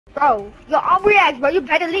Bro, yo, I'm react, bro. You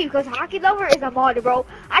better leave, because Hockey Lover is a mod, bro.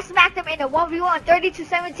 I smacked him in a 1v1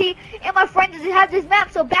 30-17, and my friend doesn't have this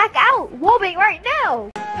map, so back out. Wallbang right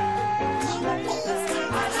now.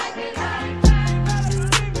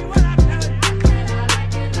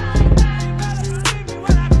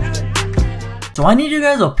 So I need your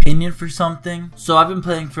guys' opinion for something. So I've been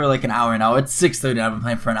playing for like an hour now. It's 6:30. I've been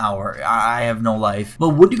playing for an hour. I have no life.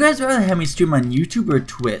 But would you guys rather have me stream on YouTube or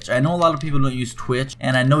Twitch? I know a lot of people don't use Twitch,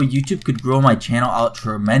 and I know YouTube could grow my channel out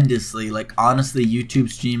tremendously. Like honestly, YouTube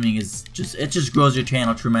streaming is it just grows your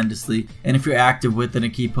channel tremendously. And if you're active with it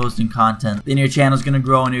and keep posting content, then your channel's gonna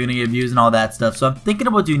grow and you're gonna get views and all that stuff. So I'm thinking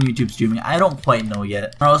about doing YouTube streaming. I don't quite know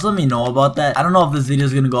yet. Alright, so let me know about that. I don't know if this video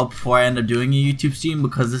is gonna go up before I end up doing a YouTube stream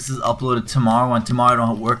because this is uploaded tomorrow. And tomorrow I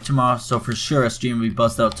don't work tomorrow, so for sure a stream will be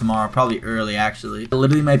busted out tomorrow, probably early actually. I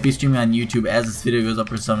literally might be streaming on YouTube as this video goes up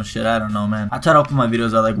or some shit, I don't know, man. I try to open my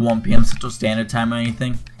videos at like 1 p.m. Central Standard Time or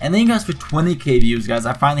anything. And thank you guys for 20k views, guys.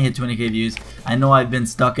 I finally hit 20k views. I know I've been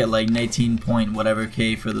stuck at like 19 point whatever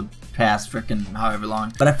k for the past freaking however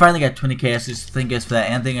long, but I finally got 20k. I just thank you guys for that,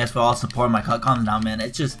 and thank you guys for all supporting my content now, man.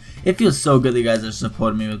 It feels so good that you guys are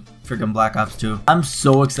supporting me with freaking Black Ops 2. I'm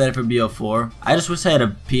so excited for BO4. I just wish I had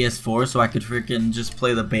a PS4 so I could freaking just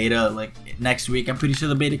play the beta like next week. I'm pretty sure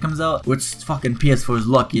the beta comes out, which fucking PS4 is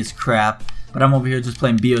lucky as crap. But I'm over here just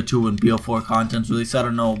playing BO2 and BO4 content's released. I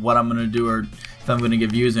don't know what I'm gonna do or if I'm gonna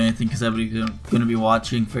get views or anything because everybody's gonna be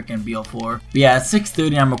watching freaking BO4. But yeah, it's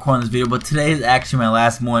 6:30. I'm recording this video, but today is actually my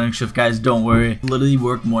last morning shift, guys. Don't worry. I literally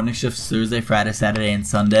work morning shifts Thursday, Friday, Saturday, and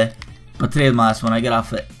Sunday. But today is my last one. I get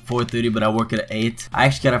off at 4:30, but I work at 8. I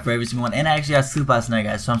actually got up for every single one, and I actually got sleep last night,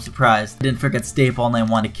 guys, so I'm surprised. I didn't freaking stay up all night and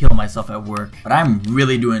want to kill myself at work. But I'm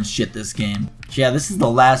really doing shit this game. So yeah, this is the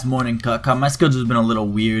last morning cut. My schedule's been a little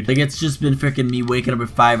weird. Like, it's just been freaking me waking up at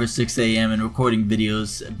 5 or 6 a.m. and recording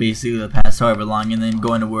videos basically the past however long, and then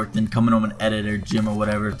going to work, then coming home and edit or gym or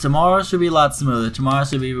whatever. Tomorrow should be a lot smoother. Tomorrow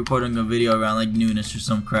should be recording a video around like noonish or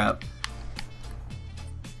some crap.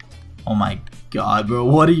 Oh my god, bro,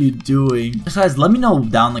 what are you doing? Besides, let me know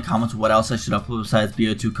down in the comments what else I should upload besides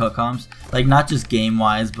BO2 cut comms. Like, not just game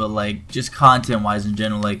wise, but like just content wise in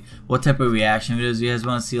general. Like, what type of reaction videos you guys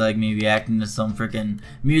want to see? Like, me reacting to some freaking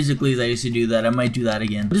musicallys. I used to do that. I might do that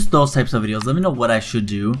again. Just those types of videos. Let me know what I should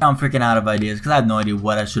do. I'm freaking out of ideas because I have no idea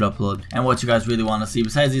what I should upload and what you guys really want to see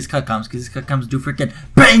besides these cut comms, because these cut comms do freaking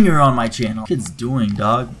banger on my channel. What kids doing,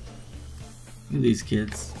 dog? Look at these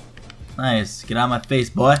kids. Nice. Get out of my face,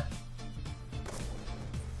 boy.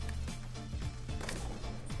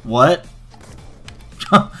 What?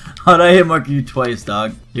 How'd I hit mark you twice,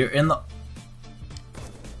 dog? You're in the...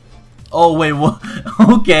 Oh, wait, what?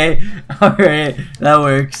 Okay. Alright, that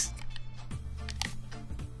works.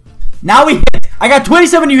 Now we hit! I got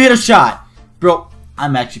 27, you hit a shot! Bro,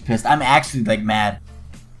 I'm actually pissed. I'm actually, like, mad.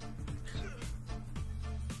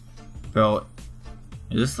 Bro,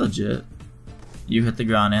 is this legit? You hit the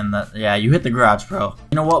ground and that, yeah, you hit the garage, bro.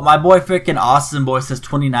 You know what? My boy freaking Austin boy says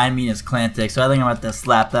 29 me in his clan tag, so I think I'm about to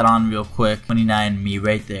slap that on real quick. 29 me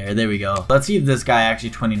right there. There we go. Let's see if this guy actually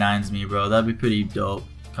 29s me, bro. That'd be pretty dope.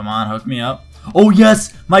 Come on, hook me up. Oh,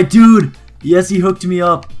 yes! My dude! Yes, he hooked me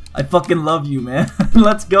up. I fucking love you, man.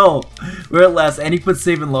 Let's go. We're at last. And he put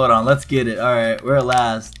save and load on. Let's get it. Alright, we're at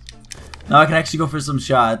last. Now I can actually go for some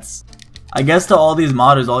shots. I guess to all these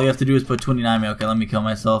modders, all you have to do is put 29 me. Okay, let me kill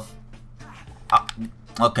myself.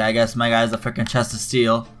 Okay, I guess my guy's a freaking chest of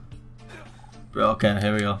steel. Bro, okay,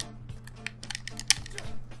 here we go.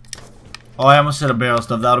 Oh, I almost hit a barrel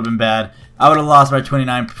stuff. That would have been bad. I would have lost my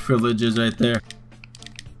 29 privileges right there.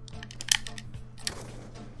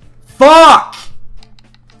 Fuck!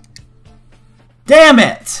 Damn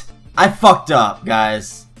it! I fucked up,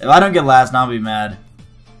 guys. If I don't get last, now I'll be mad.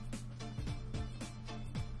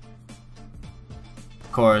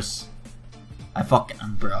 Of course. I fucking,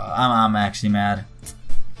 bro, I'm actually mad.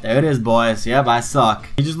 There it is, boys. Yep, I suck.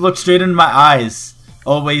 He just looked straight into my eyes.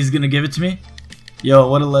 Oh, wait, he's gonna give it to me? Yo,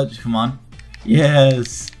 what a legend. Come on.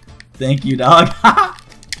 Yes. Thank you, dog.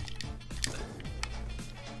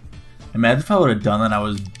 Imagine if I would have done that, I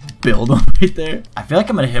was build on right there. I feel like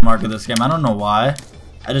I'm gonna hit marker this game. I don't know why.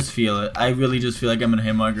 I just feel it. I really just feel like I'm gonna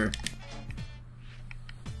hit marker.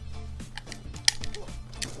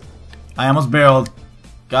 I almost barreled.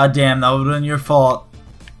 God damn, that would have been your fault.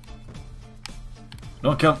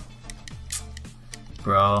 Don't kill.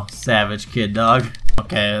 Bro, savage kid, dog.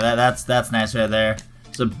 Okay, that's nice right there.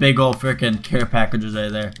 It's a big old freaking care packages right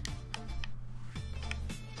there.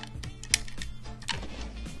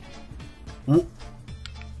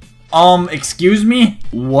 Excuse me?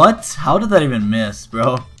 What? How did that even miss,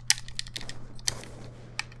 bro?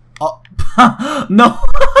 Oh, no.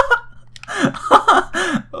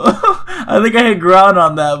 I think I hit ground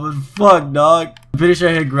on that, but fuck, dog. I'm pretty sure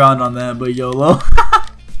I hit ground on that, but YOLO.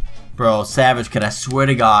 Bro, Savage Kid, I swear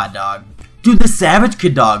to God, dog. Dude, the Savage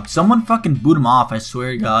Kid, dog. Someone fucking boot him off, I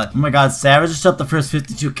swear to God. Oh my God, Savage just up the first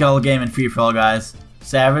 52 kill game in free for all, guys.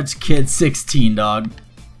 Savage Kid 16, dog.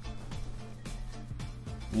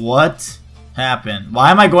 What happened?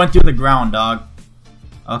 Why am I going through the ground, dog?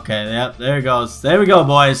 Okay, yep, there it goes. There we go,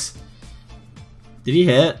 boys. Did he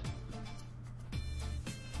hit?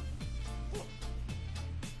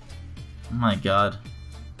 Oh my God.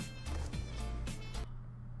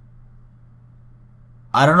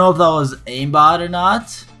 I don't know if that was aimbot or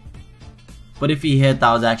not, but if he hit,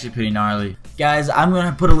 that was actually pretty gnarly. Guys, I'm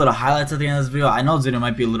gonna put a little highlights at the end of this video. I know this video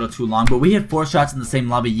might be a little too long, but we hit 4 shots in the same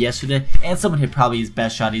lobby yesterday, and someone hit probably his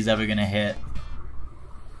best shot he's ever gonna hit.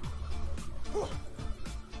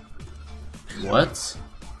 What?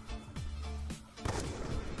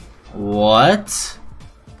 What?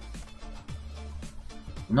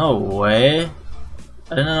 No way. I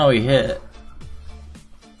didn't know he hit.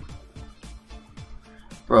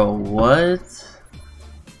 Bro, what?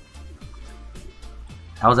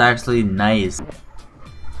 That was actually nice.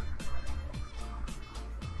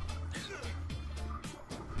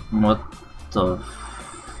 What the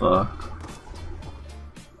fuck?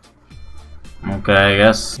 Okay, I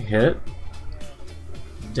guess hit.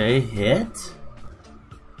 They hit?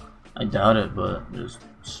 I doubt it, but just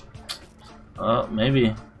oh,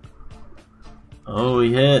 maybe. Oh,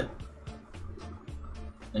 he hit.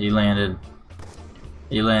 He landed.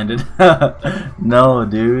 He landed. No,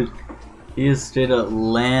 dude. He just straight up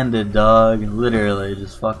landed, dog. Literally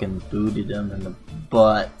just fucking booted him in the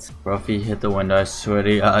butt. Bro, if he hit the window, I swear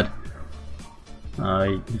to God.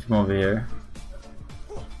 He's from over here.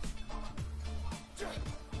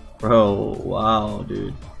 Bro, wow,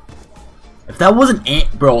 dude. If that wasn't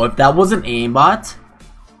if that wasn't aimbot,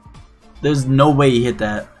 there's no way he hit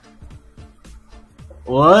that.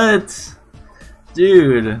 What?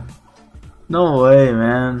 Dude. No way,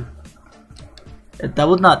 man. If that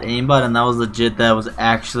was not aimbot and that was legit, that was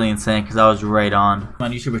actually insane because I was right on.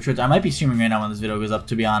 On YouTube or Twitch, I might be streaming right now when this video goes up,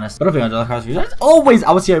 to be honest. But if you enjoyed the videos, as always,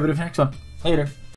 I will see you in the next one. Later.